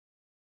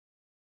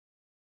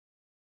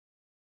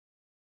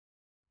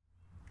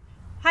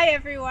Hi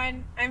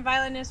everyone, I'm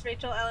violinist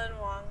Rachell Ellen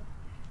Wong,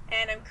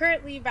 and I'm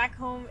currently back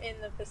home in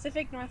the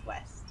Pacific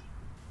Northwest.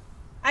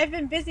 I've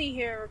been busy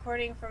here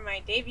recording for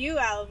my debut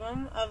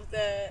album of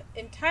the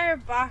entire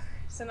Bach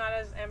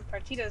Sonatas and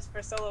Partitas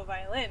for solo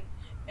violin,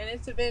 and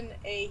it's been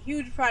a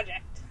huge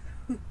project.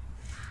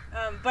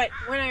 But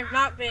when I've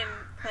not been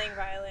playing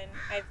violin,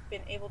 I've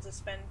been able to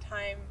spend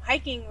time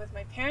hiking with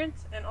my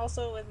parents and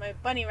also with my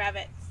bunny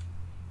rabbits.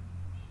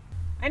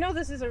 I know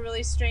this is a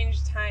really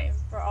strange time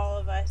for all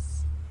of us,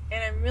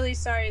 and I'm really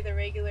sorry the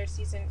regular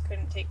season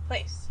couldn't take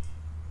place.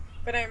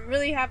 But I'm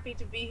really happy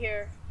to be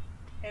here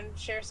and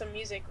share some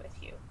music with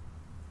you.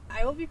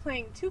 I will be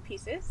playing two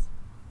pieces,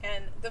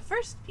 and the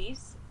first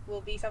piece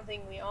will be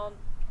something we all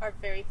are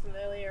very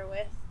familiar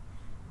with,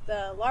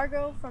 the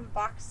Largo from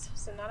Bach's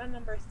Sonata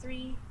No.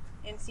 3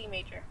 in C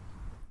major.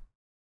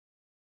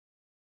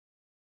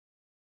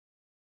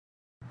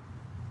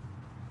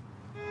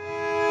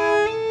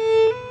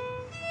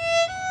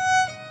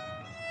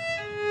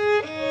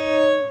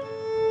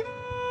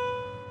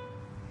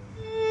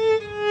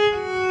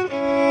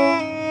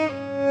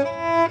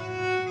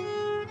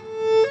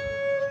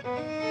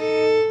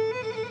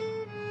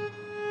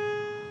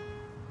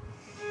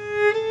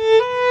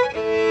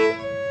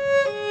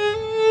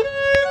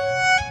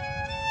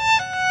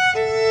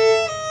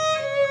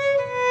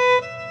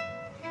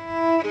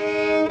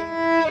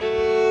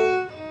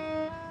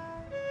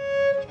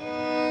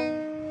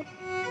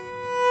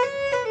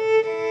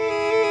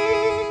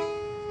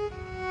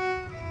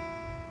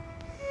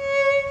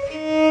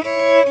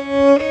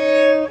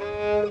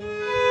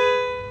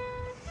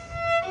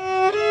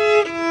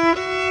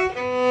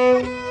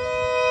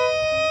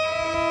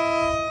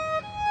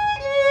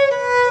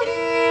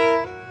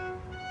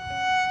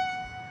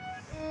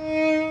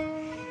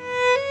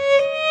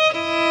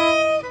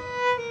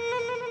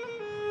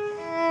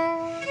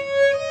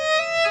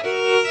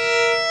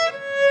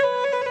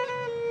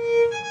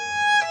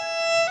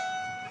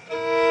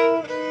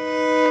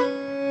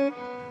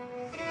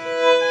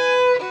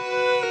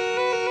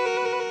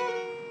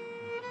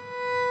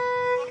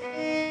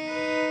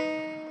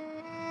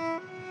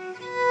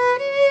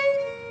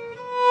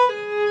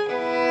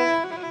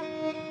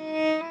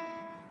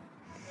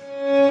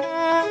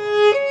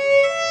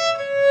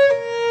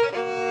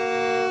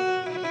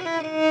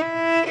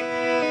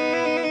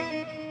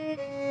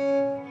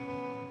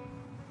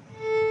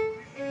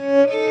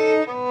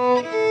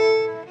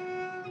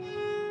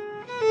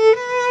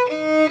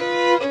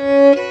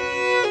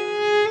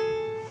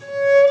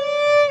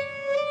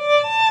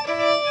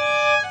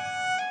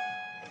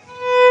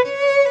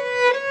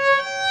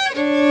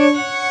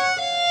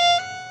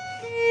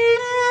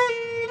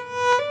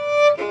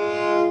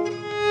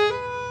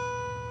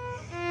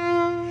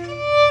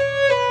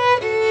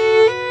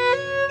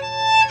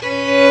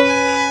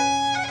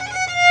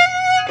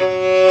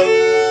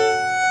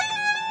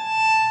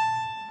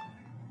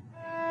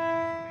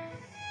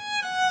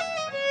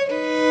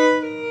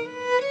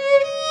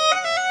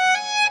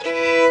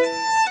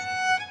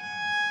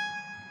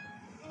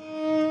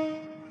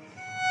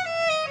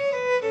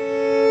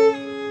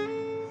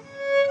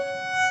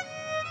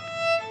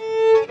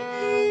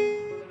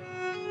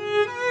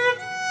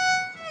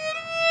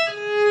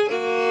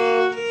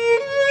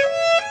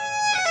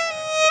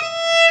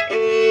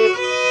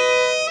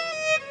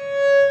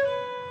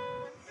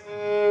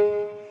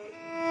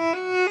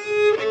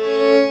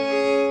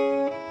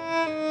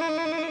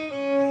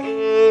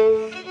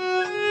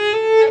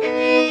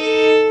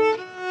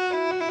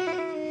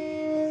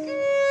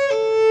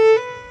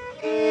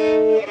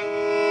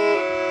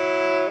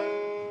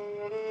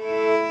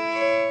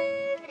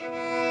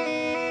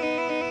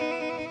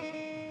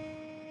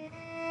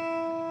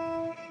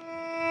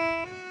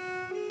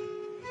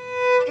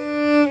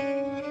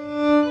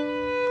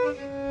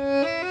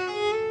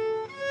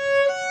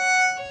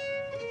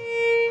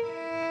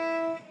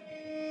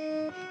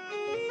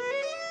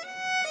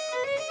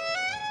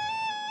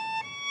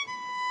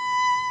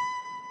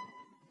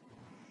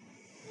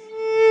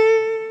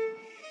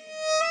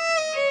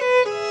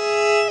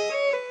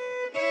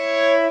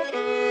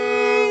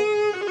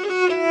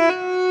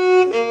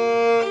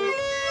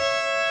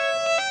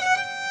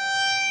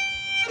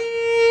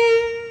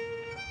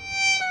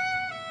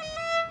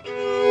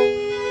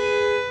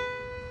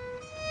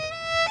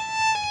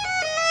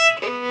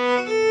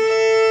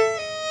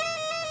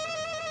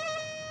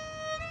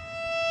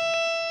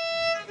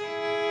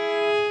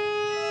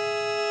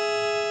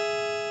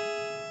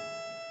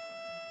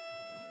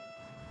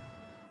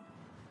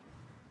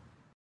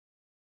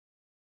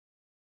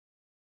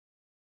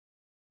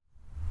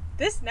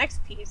 This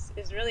next piece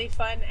is really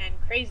fun and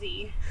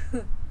crazy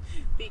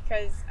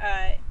because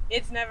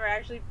it's never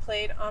actually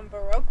played on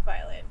Baroque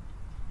violin.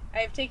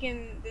 I've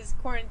taken this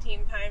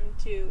quarantine time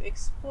to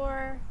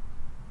explore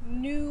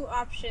new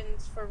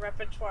options for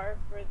repertoire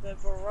for the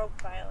Baroque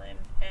violin,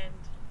 and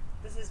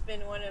this has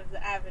been one of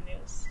the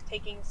avenues,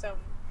 taking some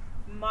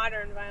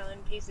modern violin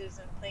pieces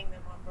and playing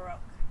them on Baroque.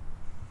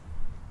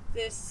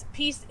 This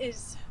piece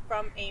is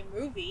from a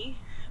movie,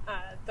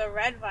 The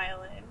Red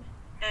Violin,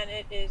 and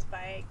it is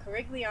by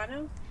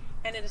Corigliano,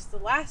 and it is the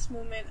last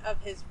movement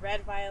of his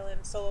red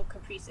violin solo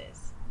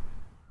Caprices.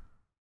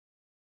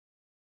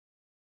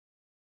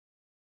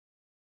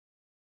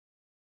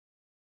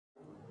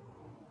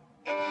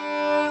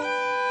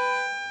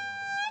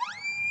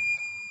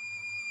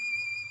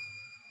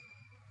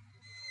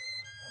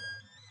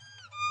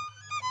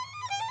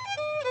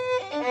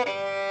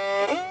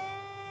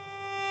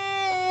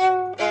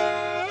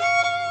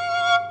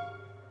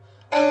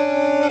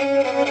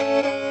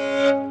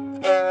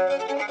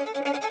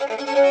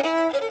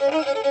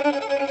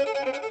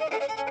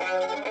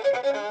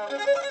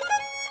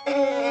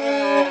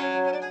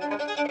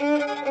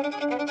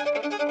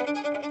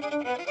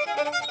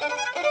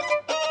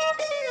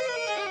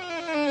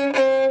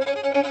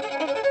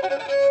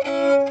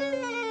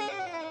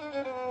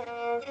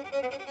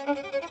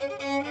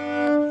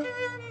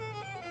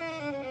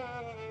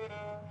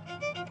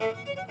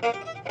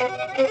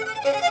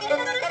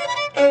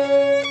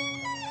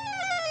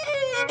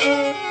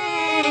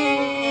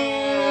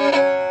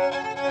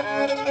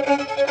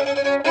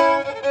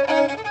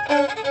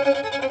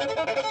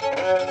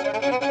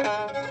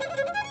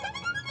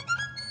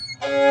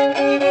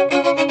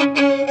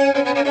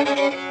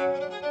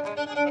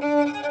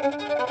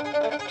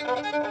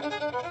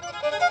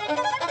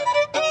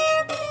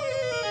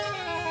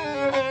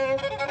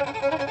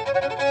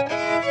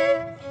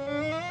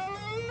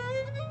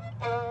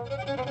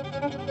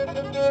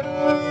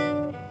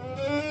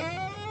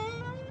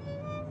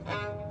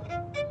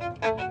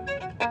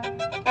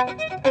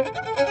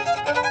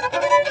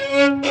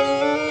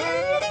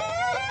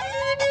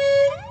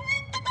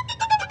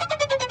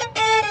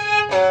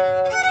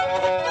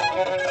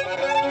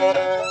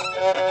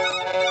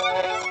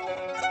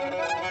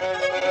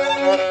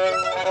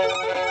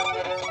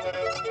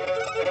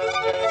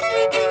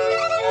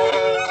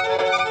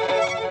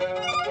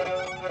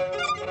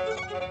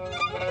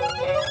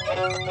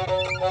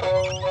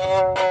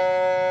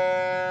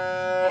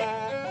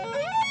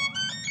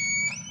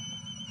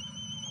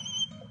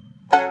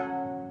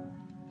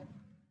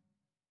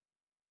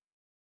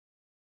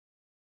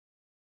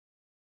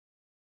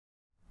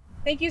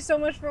 Thank you so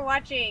much for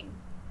watching.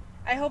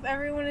 I hope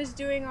everyone is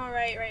doing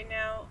alright right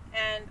now,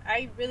 and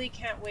I really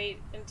can't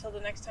wait until the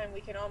next time we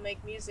can all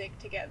make music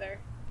together.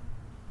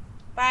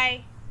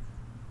 Bye!